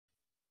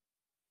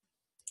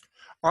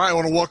All right, I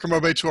want to welcome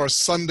everybody to our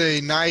Sunday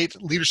night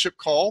leadership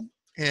call.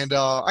 And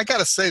I got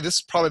to say, this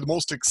is probably the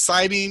most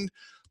exciting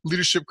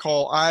leadership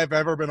call I've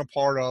ever been a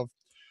part of.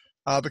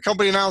 The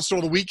company announced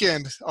over the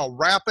weekend a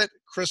rapid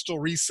crystal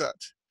reset.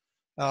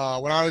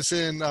 When I was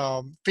in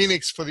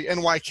Phoenix for the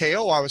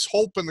NYKO, I was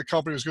hoping the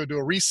company was going to do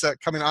a reset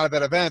coming out of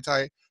that event.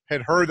 I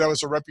had heard that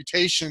was a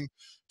reputation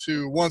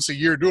to once a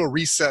year do a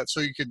reset so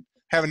you could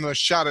have another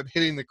shot at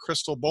hitting the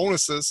crystal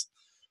bonuses.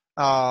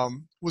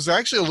 Was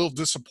actually a little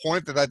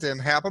disappointed that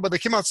didn't happen, but they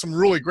came out with some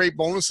really great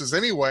bonuses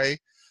anyway.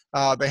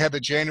 They had the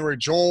January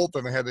Jolt,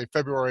 and they had the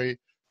February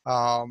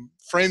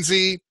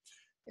Frenzy.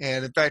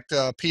 And in fact,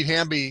 Pete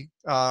Hamby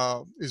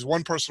is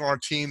one person on our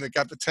team that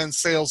got the 10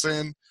 sales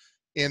in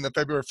the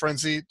February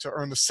Frenzy to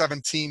earn the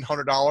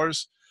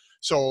 $1,700.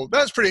 So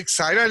that's pretty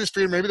exciting. I just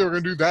figured maybe they were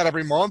going to do that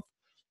every month.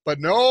 But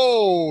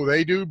no,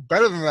 they do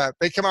better than that.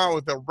 They come out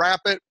with a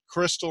rapid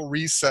crystal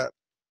reset.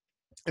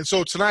 And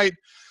so tonight,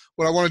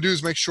 what I want to do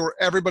is make sure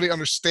everybody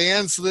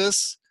understands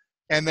this,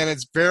 and then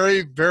it's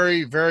very,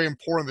 very, very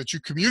important that you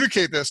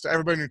communicate this to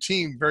everybody on your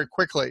team very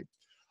quickly.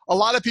 A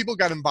lot of people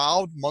got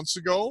involved months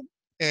ago,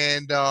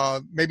 and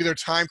maybe their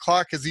time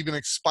clock has even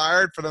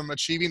expired for them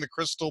achieving the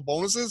crystal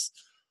bonuses.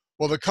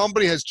 Well, the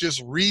company has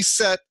just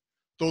reset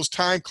those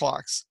time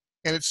clocks,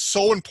 and it's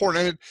so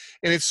important.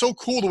 And it's so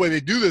cool the way they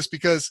do this,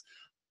 because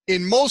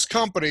in most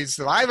companies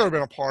that I've ever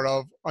been a part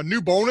of, a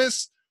new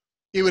bonus,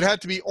 it would have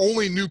to be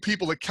only new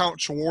people that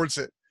count towards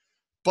it.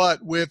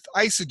 But with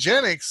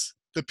Isagenix,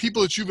 the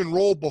people that you've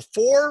enrolled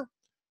before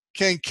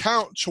can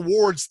count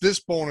towards this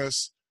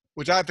bonus,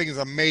 which I think is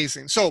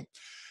amazing. So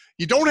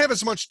you don't have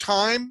as much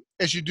time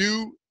as you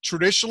do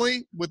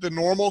traditionally with the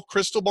normal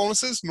crystal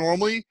bonuses.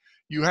 Normally,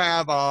 you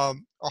have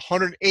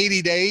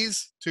 180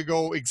 days to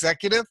go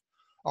executive,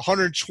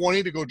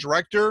 120 to go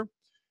director,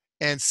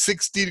 and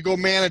 60 to go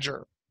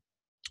manager.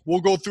 We'll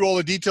go through all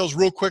the details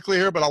real quickly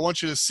here, but I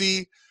want you to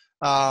see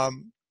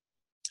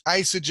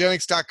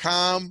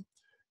Isagenix.com.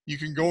 You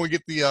can go and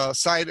get the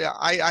site.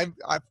 I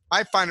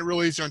find it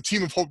really easy on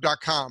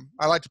teamofhope.com.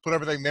 I like to put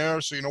everything there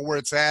so you know where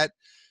it's at.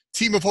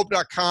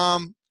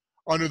 Teamofhope.com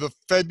under the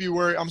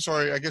February, I'm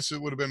sorry, I guess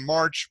it would have been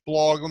March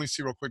blog. Let me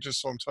see real quick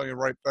just so I'm telling you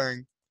the right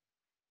thing.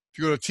 If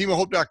you go to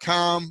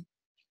teamofhope.com,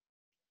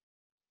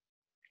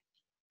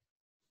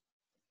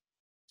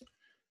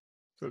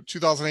 go to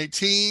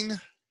 2018.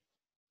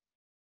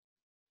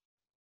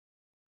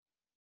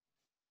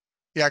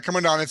 Yeah,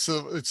 coming down. It's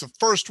the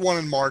first one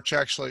in March,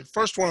 actually.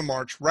 First one in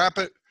March,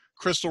 rapid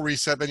crystal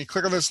reset. Then you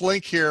click on this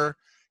link here,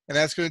 and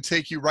that's going to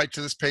take you right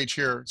to this page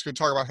here. It's going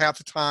to talk about half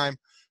the time,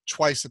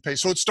 twice the pay.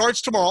 So it starts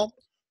tomorrow,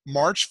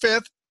 March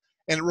 5th,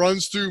 and it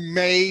runs through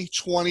May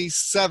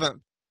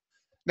 27th.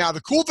 Now, the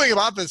cool thing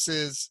about this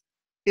is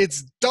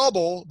it's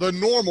double the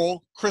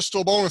normal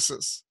crystal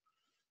bonuses.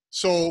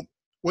 So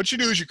what you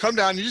do is you come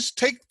down, you just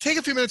take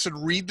a few minutes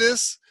and read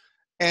this,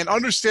 and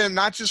understand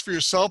not just for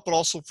yourself, but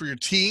also for your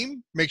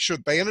team. Make sure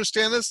they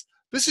understand this.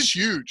 This is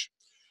huge.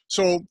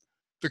 So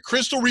the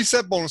Crystal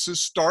Reset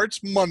bonuses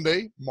starts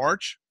Monday,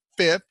 March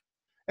 5th.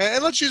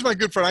 And let's use my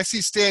good friend. I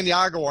see Stan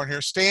Yago on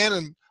here. Stan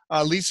and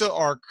Lisa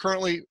are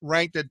currently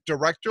ranked at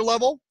director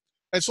level.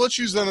 And so let's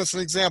use them as an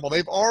example.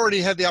 They've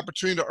already had the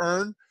opportunity to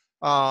earn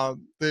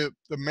the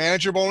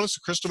manager bonus,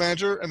 the Crystal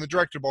Manager, and the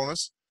director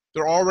bonus.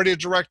 They're already a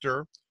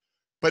director.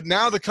 But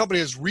now the company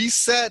has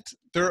reset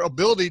their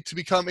ability to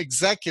become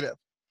executive.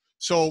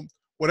 So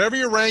whatever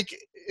your rank,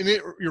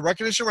 your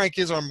recognition rank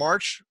is on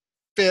March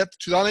 5th,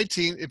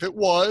 2018, if it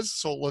was,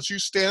 so let's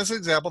use Stan as an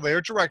example, they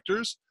are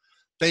directors,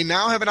 they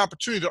now have an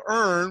opportunity to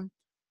earn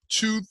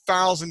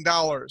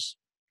 $2,000.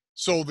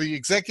 So the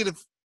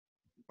executive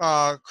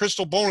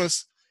crystal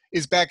bonus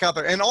is back out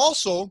there. And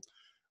also,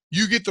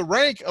 you get the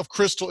rank of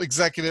crystal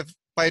executive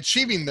by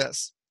achieving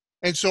this.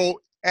 And so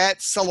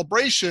at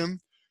Celebration,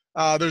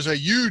 there's a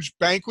huge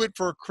banquet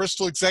for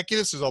crystal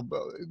executives. There's a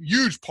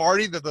huge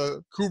party that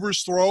the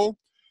Cougars throw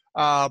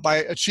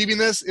by achieving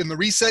this. In the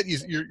reset,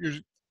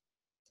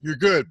 you're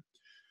good.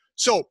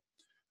 So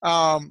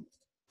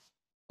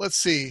let's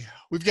see.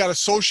 We've got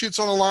associates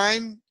on the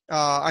line.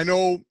 I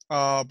know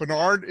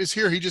Bernard is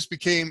here. He just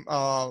became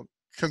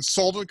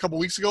consultant a couple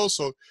weeks ago,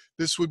 so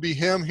this would be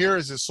him here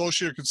as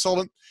associate or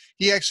consultant.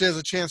 He actually has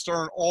a chance to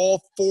earn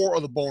all 4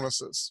 of the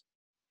bonuses.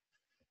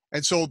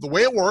 And so the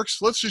way it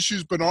works, let's just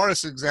use Bernard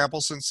as an example,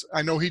 since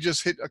I know he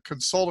just hit a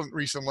consultant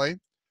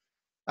recently.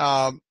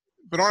 Bernard,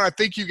 I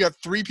think you got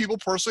 3 people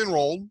personally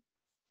enrolled.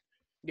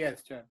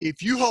 Yes, sir.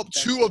 If you help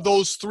 2 of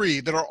those 3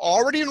 that are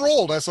already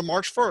enrolled as of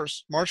March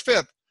 1st, March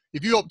 5th,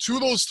 if you help 2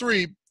 of those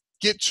 3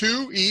 get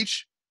 2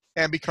 each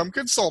and become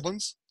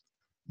consultants,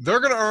 they're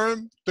going to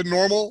earn the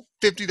normal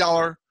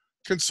 $50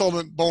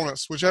 consultant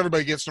bonus, which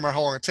everybody gets no matter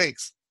how long it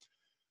takes.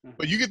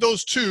 But you get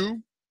those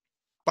 2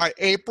 by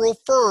April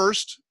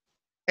 1st,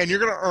 and you're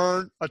going to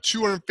earn a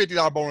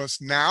 $250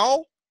 bonus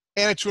now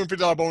and a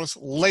 $250 bonus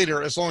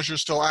later, as long as you're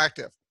still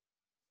active.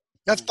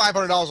 That's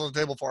 $500 on the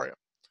table for you.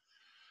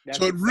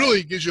 So it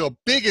really gives you a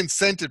big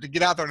incentive to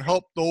get out there and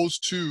help those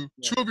 2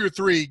 of your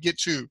 3 get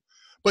 2.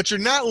 But you're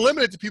not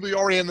limited to people you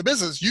already have in the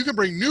business. You can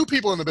bring new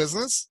people in the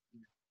business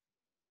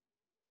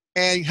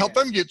and help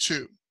them get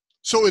 2.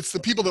 So it's the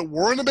people that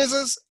were in the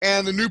business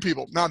and the new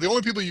people. Now, the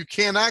only people you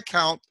cannot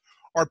count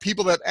are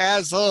people that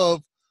as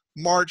of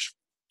March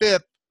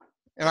 5th,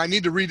 and I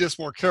need to read this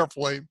more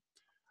carefully.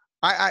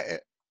 I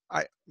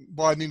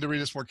need to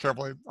read this more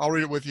carefully. I'll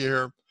read it with you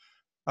here.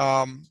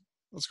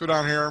 Let's go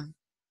down here.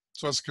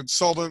 So as a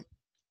consultant,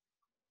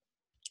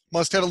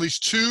 must have at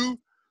least 2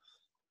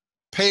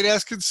 paid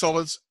as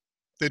consultants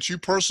that you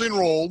personally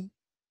enrolled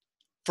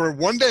for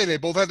one day. They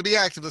both have to be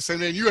active the same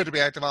day, and you have to be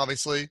active,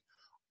 obviously,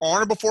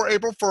 on or before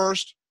April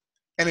 1st,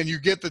 and then you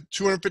get the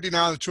 250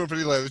 now and the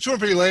 250 later. The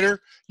 250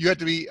 later, you have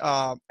to be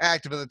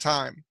active at the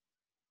time.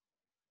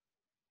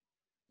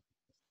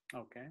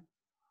 Okay.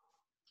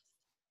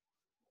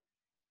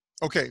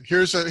 Okay,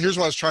 here's what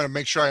I was trying to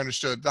make sure I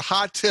understood. The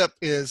hot tip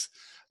is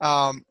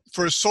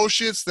for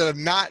associates that have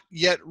not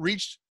yet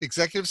reached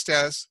executive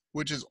status,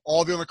 which is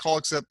all the on the call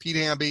except Pete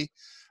Hamby,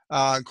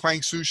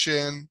 Kwang Su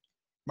Shin,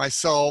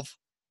 myself,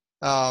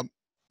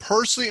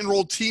 personally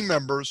enrolled team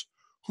members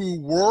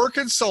who were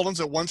consultants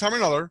at one time or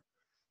another,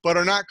 but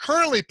are not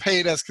currently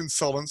paid as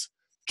consultants,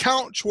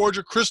 count towards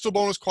your crystal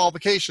bonus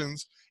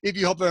qualifications if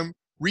you help them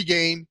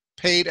regain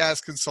paid as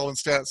consultant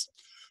status.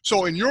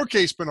 So in your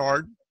case,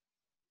 Bernard,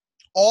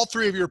 all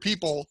 3 of your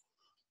people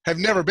have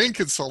never been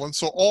consultants,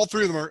 so all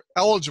 3 of them are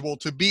eligible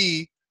to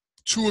be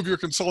 2 of your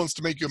consultants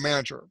to make you a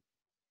manager.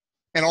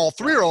 And all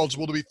 3 are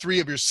eligible to be 3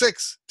 of your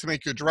 6 to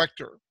make you a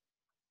director.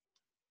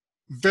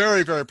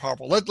 Very, very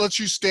powerful. Let's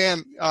use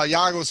Stan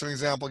Yago as an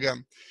example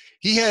again.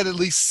 He had at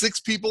least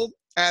 6 people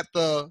at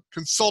the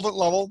consultant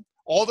level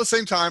all at the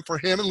same time for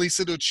him and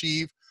Lisa to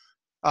achieve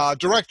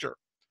director.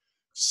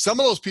 Some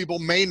of those people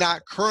may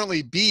not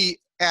currently be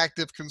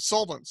active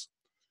consultants.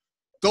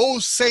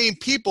 Those same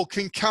people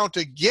can count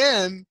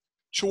again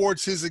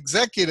towards his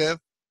executive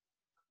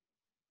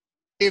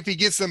if he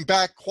gets them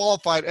back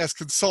qualified as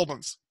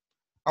consultants.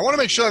 I want to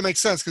make sure that makes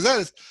sense,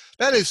 because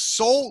that is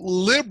so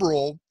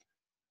liberal,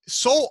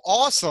 so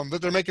awesome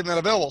that they're making that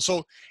available.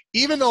 So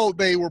even though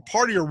they were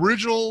part of your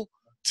original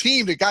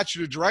team that got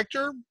you to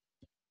director,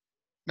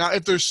 now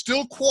if they're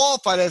still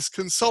qualified as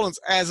consultants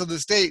as of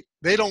this date,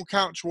 they don't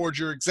count towards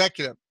your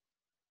executive.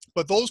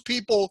 But those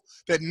people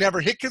that never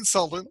hit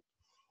consultant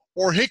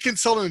or hit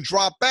consultant and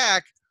drop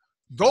back,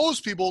 those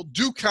people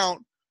do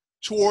count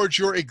towards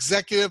your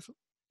executive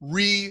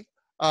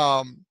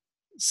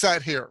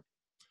set here.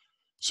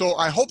 So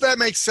I hope that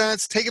makes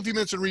sense. Take a few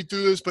minutes and read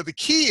through this, but the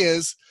key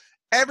is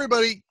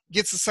everybody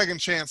gets a second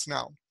chance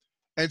now.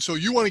 And so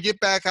you want to get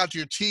back out to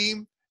your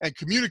team and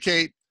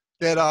communicate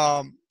that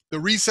the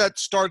reset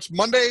starts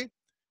Monday,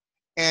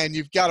 and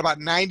you've got about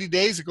 90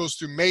 days. It goes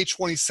through May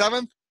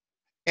 27th.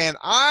 And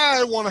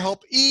I want to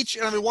help each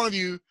and every one of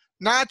you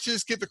not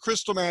just get the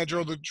Crystal Manager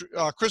or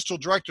the Crystal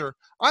Director.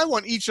 I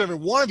want each and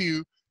every one of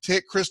you to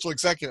hit Crystal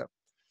Executive.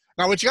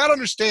 Now, what you got to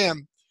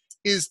understand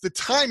is the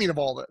timing of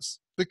all this.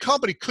 The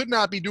company could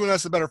not be doing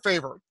us a better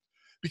favor,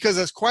 because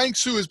as Kwang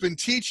Su has been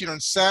teaching on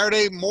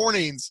Saturday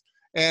mornings,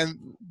 and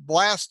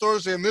last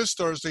Thursday and this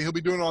Thursday, he'll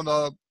be doing on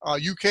the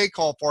UK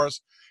call for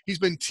us. He's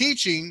been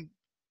teaching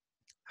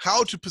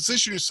how to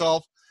position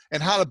yourself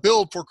and how to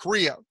build for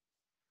Korea.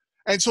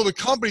 And so the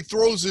company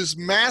throws this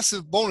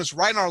massive bonus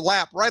right in our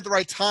lap, right at the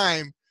right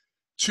time,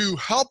 to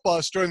help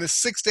us during this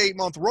 6 to 8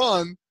 month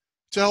run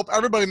to help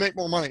everybody make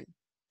more money.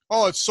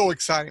 Oh, it's so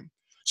exciting.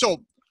 So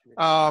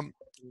I'm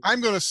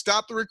going to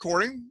stop the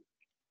recording.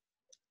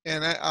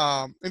 And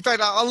in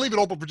fact, I'll leave it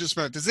open for just a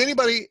minute. Does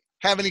anybody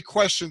have any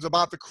questions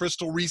about the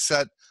Crystal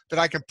Reset that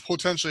I can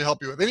potentially help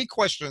you with? Any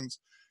questions?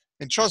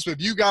 And trust me,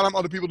 if you got them,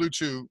 other people do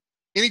too.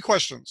 Any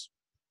questions?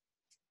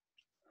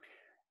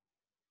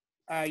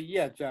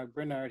 Yeah, Jack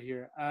Bernard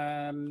here.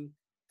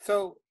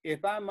 So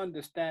if I'm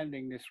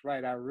understanding this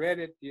right, I read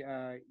it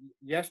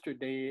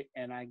yesterday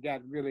and I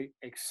got really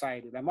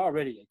excited. I'm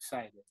already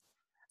excited.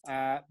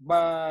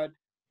 But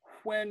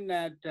when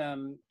that,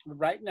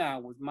 right now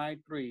with my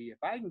 3, if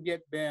I can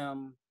get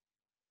them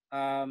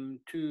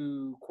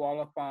to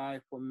qualify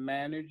for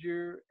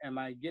manager, am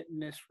I getting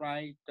this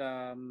right?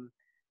 How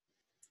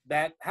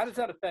does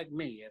that affect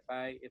me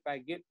if I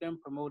get them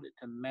promoted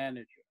to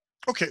manager?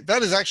 Okay,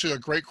 that is actually a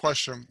great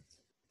question.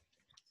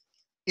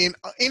 In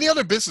any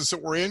other business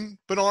that we're in,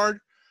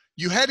 Bernard,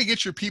 you had to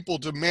get your people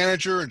to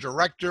manager and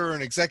director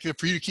and executive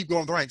for you to keep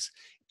going the ranks.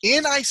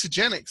 In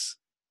Isagenix,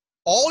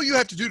 all you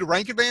have to do to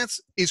rank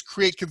advance is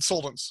create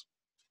consultants.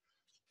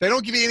 They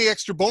don't give you any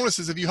extra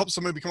bonuses if you help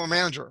somebody become a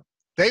manager.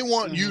 They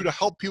want you to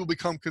help people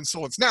become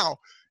consultants. Now,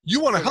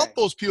 you want to help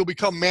those people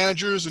become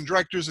managers and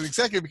directors and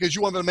executives because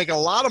you want them to make a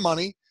lot of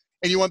money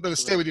and you want them to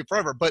stay with you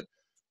forever. But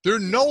there are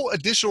no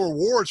additional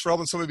rewards for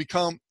helping somebody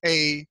become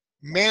a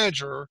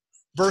manager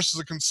versus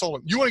a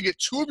consultant. You want to get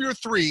 2 of your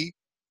 3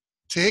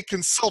 to hit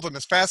consultant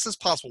as fast as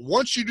possible.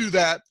 Once you do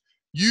that,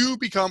 you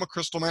become a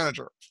Crystal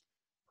Manager.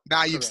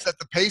 Now you've set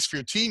the pace for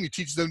your team. You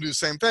teach them to do the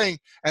same thing,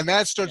 and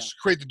that starts to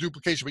create the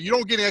duplication. But you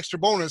don't get any extra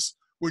bonus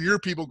when your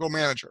people go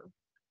manager.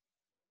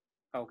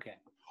 Okay.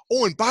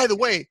 Oh, and by the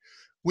way,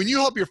 when you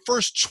help your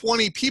first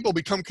 20 people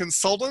become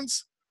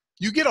consultants,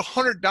 you get a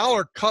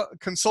 $100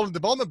 consultant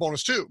development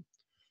bonus too.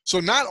 So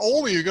not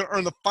only are you going to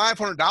earn the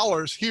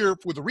 $500 here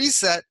with the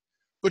reset,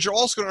 but you're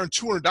also going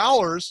to earn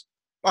 $200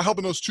 by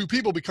helping those two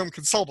people become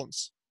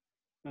consultants.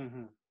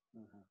 Mm-hmm.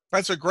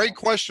 That's a great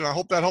question. I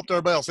hope that helped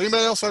everybody else.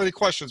 Anybody else have any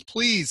questions?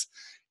 Please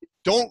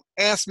don't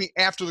ask me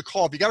after the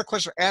call. If you got a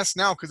question, ask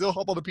now because it'll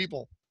help other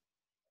people.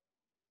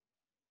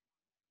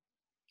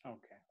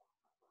 Okay.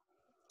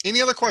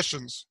 Any other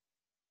questions?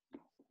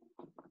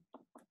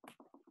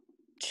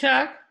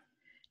 Chuck,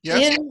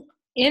 Yes.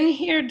 in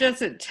here,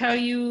 does it tell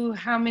you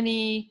how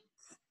many?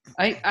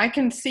 I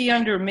can see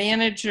under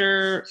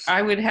manager,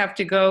 I would have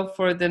to go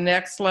for the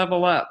next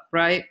level up,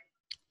 right?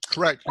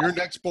 Correct. Your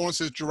next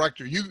bonus is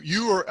director.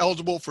 You are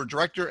eligible for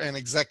director and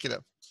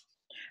executive.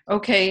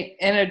 Okay,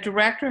 and a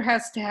director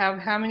has to have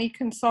how many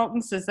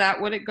consultants? Is that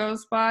what it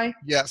goes by?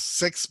 Yes,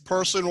 6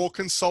 personal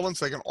consultants.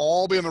 They can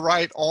all be on the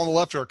right, all on the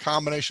left, or a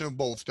combination of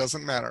both.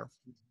 Doesn't matter.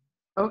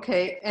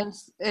 Okay,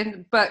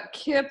 but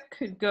Kip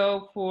could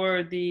go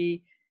for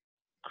the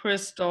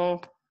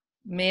crystal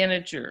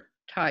manager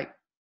type.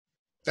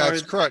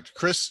 That's correct.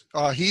 Chris,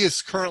 he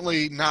is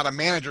currently not a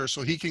manager,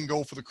 so he can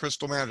go for the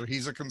crystal manager.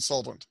 He's a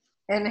consultant.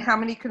 And how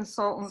many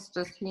consultants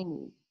does he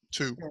need?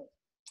 2.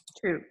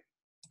 2.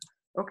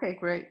 Okay,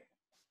 great.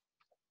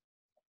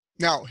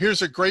 Now,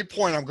 here's a great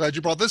point. I'm glad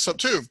you brought this up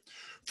too.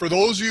 For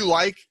those of you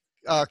like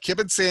Kip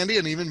and Sandy,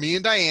 and even me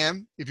and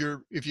Diane, if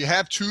you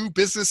have 2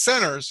 business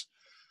centers,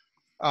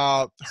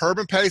 Herb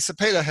and Patty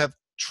Cepeda have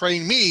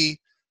trained me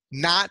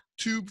not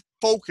to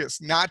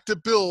focus, not to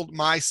build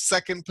my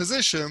second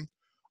position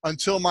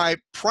until my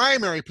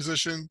primary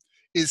position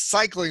is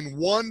cycling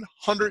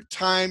 100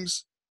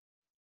 times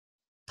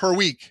per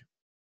week.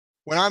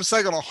 When I'm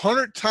cycling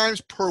 100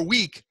 times per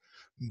week,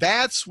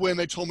 that's when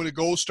they told me to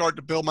go start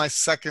to build my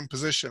second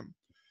position.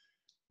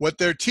 What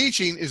they're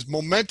teaching is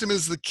momentum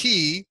is the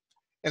key,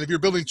 and if you're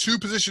building 2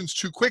 positions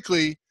too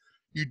quickly,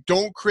 you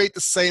don't create the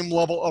same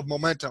level of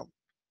momentum.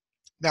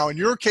 Now, in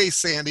your case,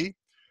 Sandy,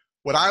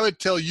 what I would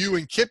tell you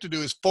and Kip to do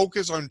is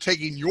focus on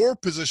taking your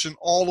position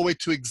all the way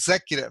to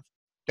executive.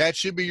 That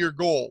should be your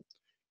goal.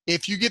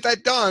 If you get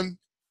that done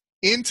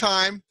in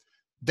time,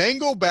 then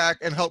go back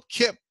and help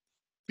Kip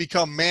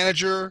become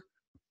manager,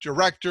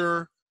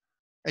 director,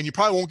 and you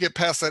probably won't get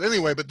past that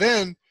anyway, but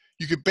then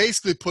you could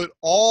basically put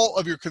all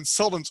of your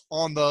consultants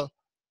on the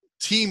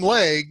team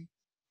leg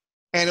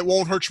and it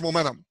won't hurt your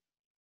momentum.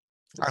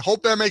 I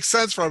hope that makes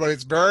sense for everybody.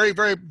 It's very,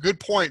 very good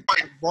point.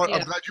 I'm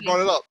glad you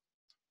brought it up.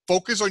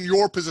 Focus on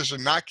your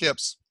position, not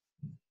Kip's.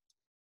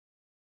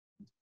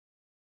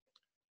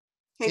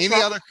 Hey, Any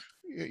Chuck, other?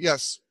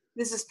 Yes.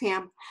 this is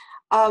Pam.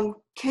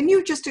 Can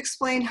you just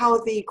explain how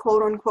the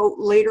quote unquote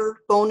later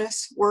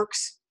bonus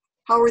works?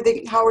 How are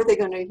they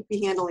going to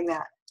be handling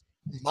that?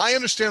 My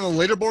understanding of the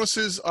later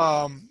bonuses,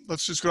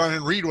 let's just go down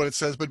and read what it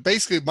says. But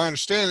basically, my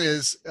understanding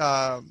is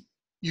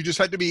you just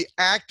have to be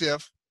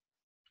active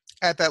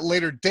at that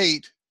later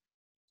date,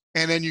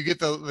 and then you get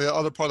the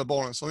other part of the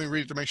bonus. Let me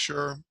read it to make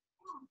sure.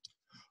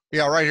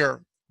 Yeah, right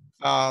here.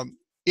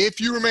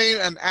 If you remain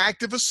an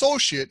active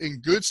associate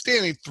in good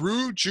standing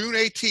through June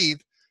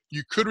 18th,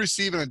 you could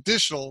receive an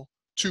additional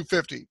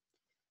 $250.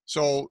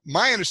 So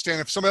my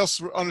understanding, if somebody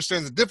else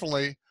understands it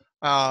differently,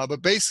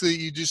 but basically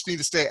you just need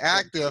to stay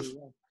active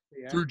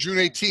through June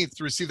 18th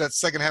to receive that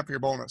second half of your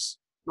bonus.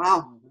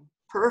 Wow,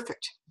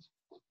 perfect.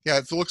 Yeah,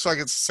 it looks like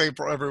it's the same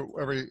for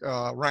every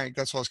rank.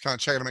 That's why I was kind of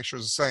checking to make sure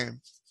it's the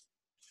same.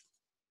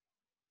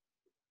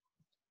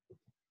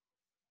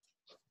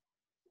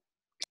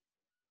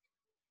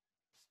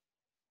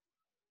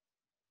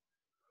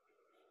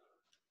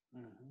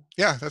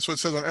 Yeah, that's what it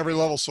says on every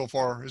level so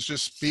far. Is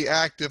just be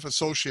active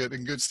associate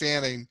in good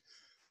standing.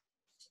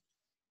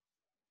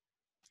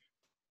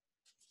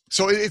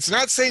 So it's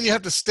not saying you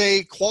have to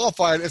stay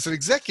qualified as an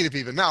executive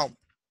even. Now,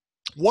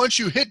 once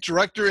you hit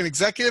director and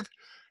executive,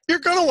 you're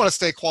going to want to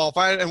stay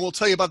qualified, and we'll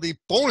tell you about the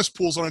bonus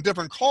pools on a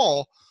different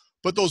call,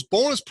 but those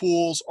bonus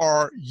pools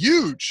are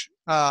huge.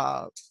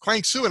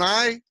 Kwang Soo and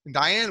I and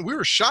Diane, we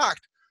were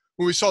shocked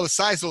when we saw the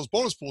size of those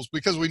bonus pools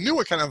because we knew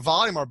what kind of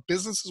volume our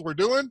businesses were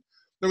doing.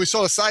 Then we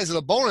saw the size of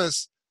the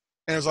bonus,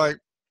 and it was like,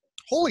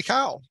 holy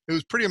cow. It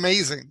was pretty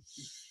amazing.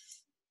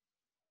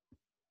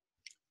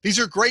 These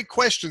are great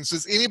questions.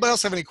 Does anybody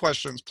else have any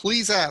questions?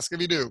 Please ask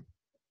if you do.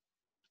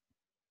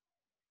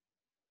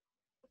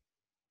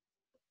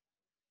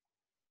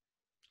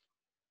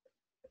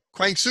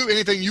 Kwang Soo,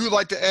 anything you would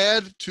like to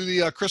add to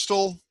the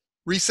crystal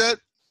reset?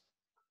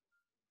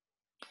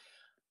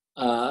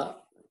 No.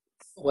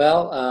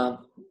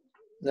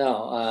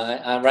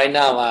 Right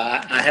now,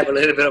 I have a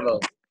little bit of a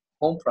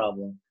home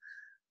problem.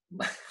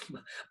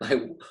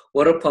 My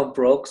water pump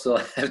broke, so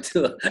I have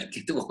to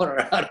get the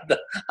water out of the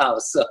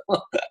house. So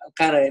I'm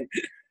kind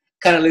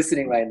of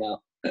listening right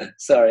now.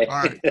 Sorry.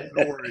 All right,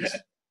 no worries.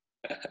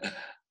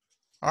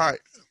 All right.